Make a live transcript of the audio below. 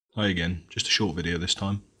Hi again, just a short video this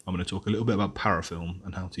time. I'm going to talk a little bit about Parafilm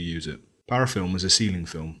and how to use it. Parafilm is a sealing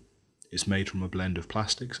film. It's made from a blend of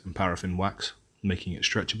plastics and paraffin wax, making it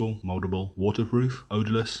stretchable, moldable, waterproof,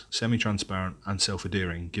 odorless, semi-transparent and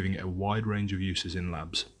self-adhering, giving it a wide range of uses in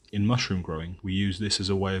labs. In mushroom growing, we use this as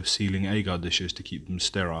a way of sealing agar dishes to keep them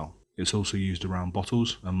sterile. It's also used around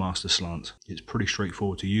bottles and master slants. It's pretty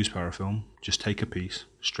straightforward to use Parafilm. Just take a piece,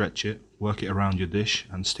 stretch it, work it around your dish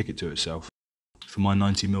and stick it to itself. For my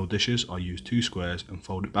 90mm dishes, I use 2 squares and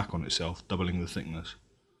fold it back on itself, doubling the thickness.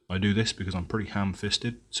 I do this because I'm pretty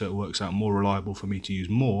ham-fisted, so it works out more reliable for me to use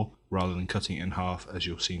more rather than cutting it in half, as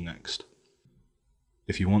you'll see next.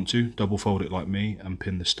 If you want to, double fold it like me and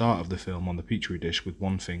pin the start of the film on the petri dish with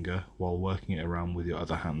one finger while working it around with your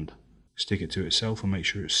other hand. Stick it to itself and make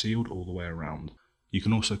sure it's sealed all the way around. You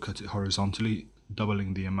can also cut it horizontally,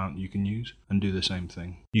 doubling the amount you can use, and do the same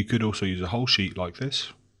thing. You could also use a whole sheet like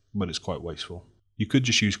this, but it's quite wasteful. You could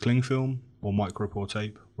just use cling film, or micropore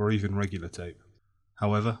tape, or even regular tape.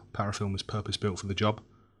 However, Parafilm is purpose-built for the job,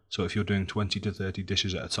 so if you're doing 20 to 30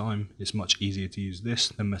 dishes at a time, it's much easier to use this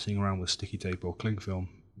than messing around with sticky tape or cling film,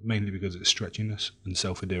 mainly because of its stretchiness and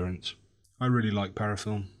self-adherence. I really like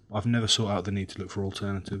Parafilm. I've never sought out the need to look for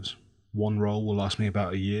alternatives. One roll will last me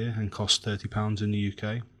about a year and cost £30 in the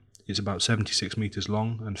UK. It's about 76 metres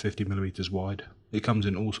long and 50mm wide. It comes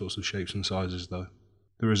in all sorts of shapes and sizes though.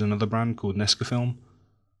 There is another brand called Nescafilm,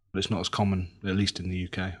 but it's not as common, at least in the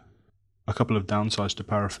UK. A couple of downsides to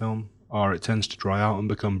Parafilm are it tends to dry out and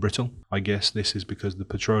become brittle. I guess this is because the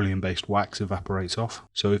petroleum-based wax evaporates off,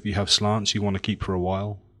 so if you have slants you want to keep for a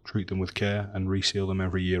while, treat them with care and reseal them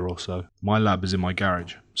every year or so. My lab is in my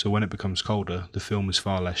garage, so when it becomes colder, the film is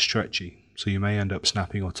far less stretchy, so you may end up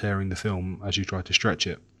snapping or tearing the film as you try to stretch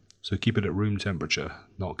it, so keep it at room temperature,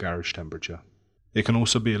 not garage temperature. It can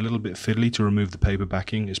also be a little bit fiddly to remove the paper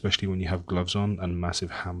backing, especially when you have gloves on and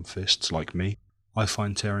massive ham fists like me. I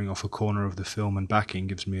find tearing off a corner of the film and backing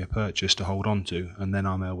gives me a purchase to hold on to, and then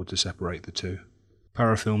I'm able to separate the two.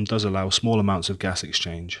 Parafilm does allow small amounts of gas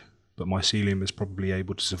exchange, but my celium is probably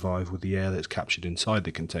able to survive with the air that's captured inside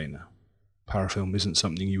the container. Parafilm isn't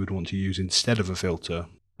something you would want to use instead of a filter.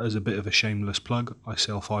 As a bit of a shameless plug, I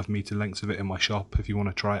sell 5-metre lengths of it in my shop if you want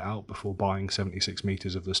to try it out before buying 76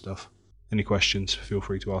 metres of the stuff. Any questions, feel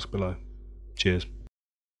free to ask below. Cheers.